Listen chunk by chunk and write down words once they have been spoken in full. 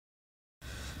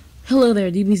Hello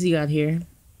there, DBZ God here.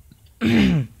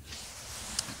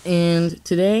 And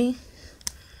today,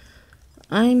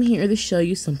 I'm here to show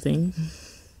you something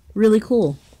really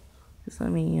cool. Just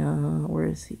let me, where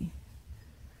is he?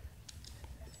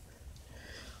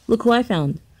 Look who I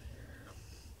found.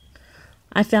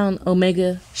 I found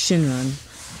Omega Shenron.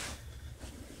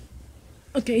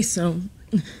 Okay, so,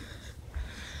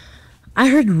 I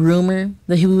heard rumor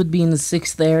that he would be in the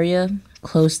 6th area,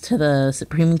 close to the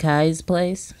Supreme Kai's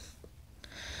place.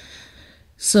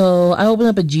 So I opened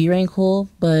up a G rank hole,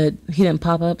 but he didn't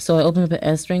pop up. So I opened up an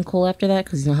S rank hole after that,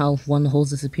 because you know how one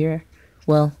holes disappear.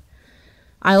 Well,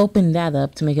 I opened that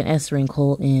up to make an S rank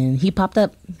hole, and he popped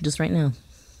up just right now.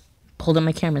 Pulled up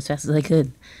my camera as fast as I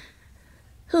could.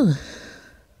 Whew.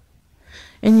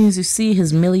 And as you see,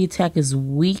 his melee attack is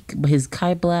weak, but his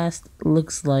Kai Blast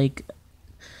looks like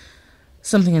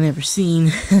something I've never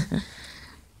seen.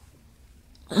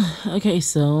 Okay,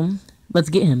 so let's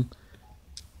get him.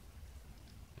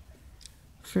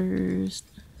 First,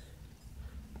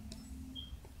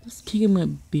 let's kick him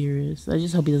with Beerus. I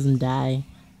just hope he doesn't die.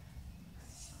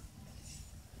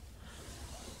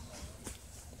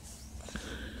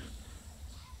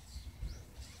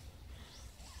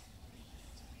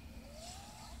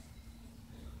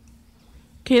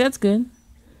 Okay, that's good.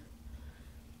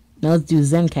 Now let's do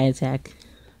Zenkai attack.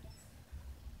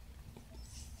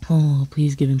 Oh,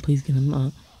 please give him, please give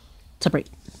him. Top right.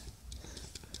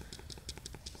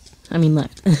 I mean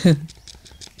left.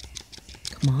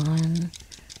 Come on.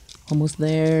 Almost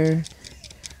there.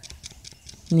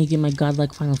 Need to get my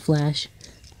godlike final flash.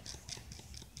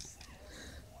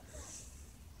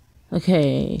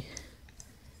 Okay.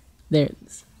 There it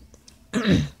is.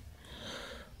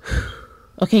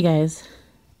 Okay, guys.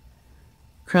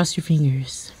 Cross your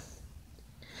fingers.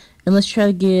 And let's try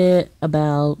to get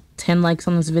about 10 likes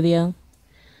on this video.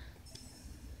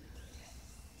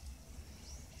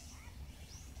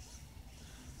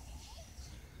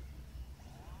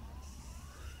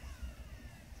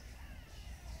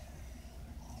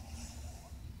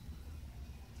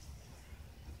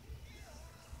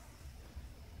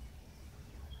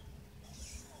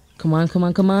 Come on, come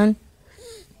on, come on.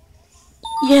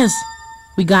 Yes!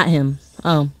 We got him.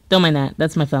 Oh, don't mind that.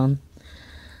 That's my phone.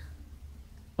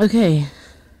 Okay.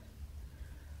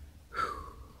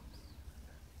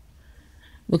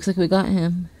 Looks like we got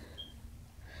him.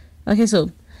 Okay,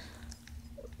 so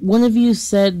one of you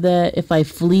said that if I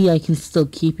flee, I can still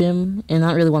keep him, and I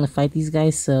don't really want to fight these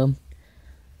guys, so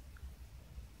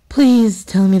please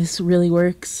tell me this really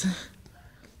works,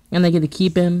 and I get to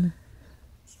keep him.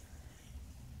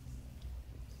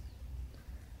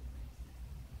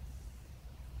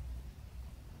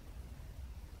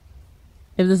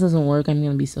 If this doesn't work, I'm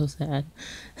gonna be so sad.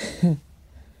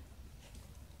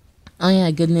 Oh yeah,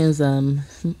 good news,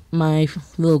 my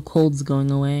little cold's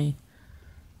going away.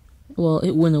 Well,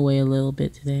 it went away a little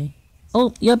bit today.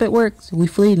 Oh, yep, it worked. We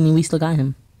fleed and we still got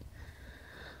him.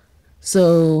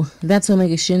 So, that's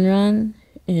Omega Shenron.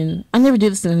 And I never do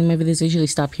this in any of my videos, I usually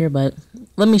stop here, but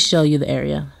let me show you the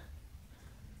area.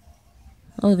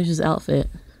 Oh, there's his outfit.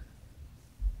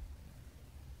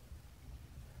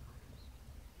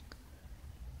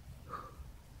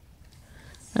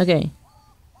 Okay,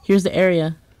 here's the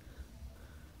area,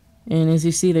 and as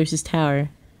you see, there's this tower,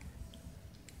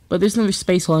 but there's another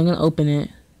space hole. I'm gonna open it.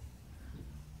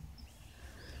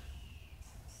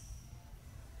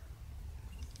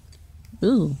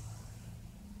 Ooh.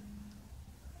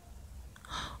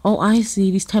 Oh, I see.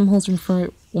 These time holes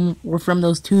were from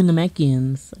those 2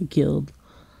 Namekians I killed.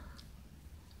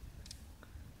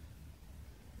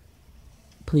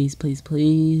 Please, please,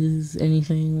 please,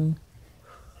 anything.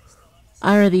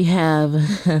 I already have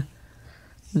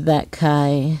that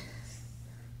Kai.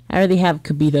 I already have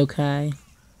Kibito Kai.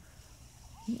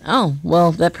 Oh,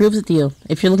 well, that proves it to you.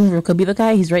 If you're looking for Kibito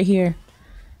Kai, he's right here.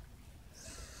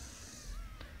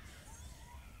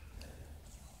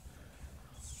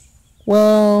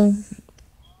 Well,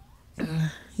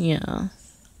 yeah.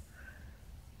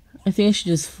 I think I should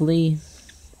just flee.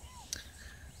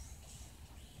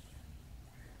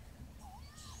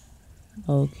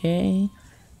 Okay.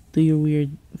 Do your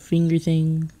weird finger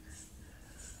thing.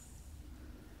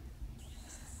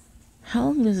 How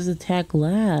long does this attack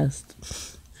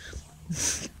last?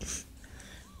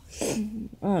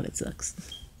 Oh, that sucks.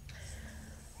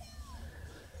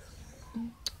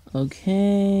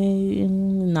 Okay,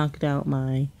 knocked out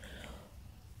my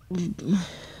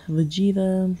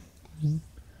Vegeta.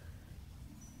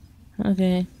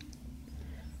 Okay,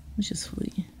 let's just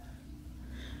flee.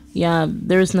 Yeah,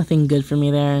 there is nothing good for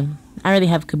me there. I already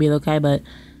have Kibito Kai, but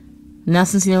now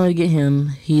since you know where to get him,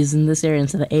 he's in this area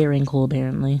instead of A rank hole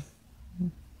apparently.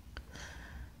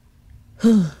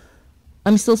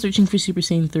 I'm still searching for Super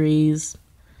Saiyan 3s.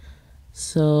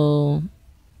 So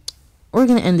we're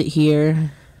going to end it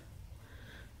here.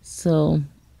 So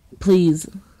please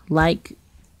like,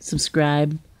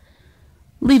 subscribe,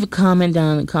 leave a comment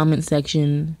down in the comment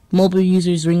section. Mobile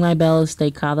users, ring my bell,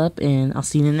 stay caught up, and I'll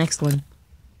see you in the next one.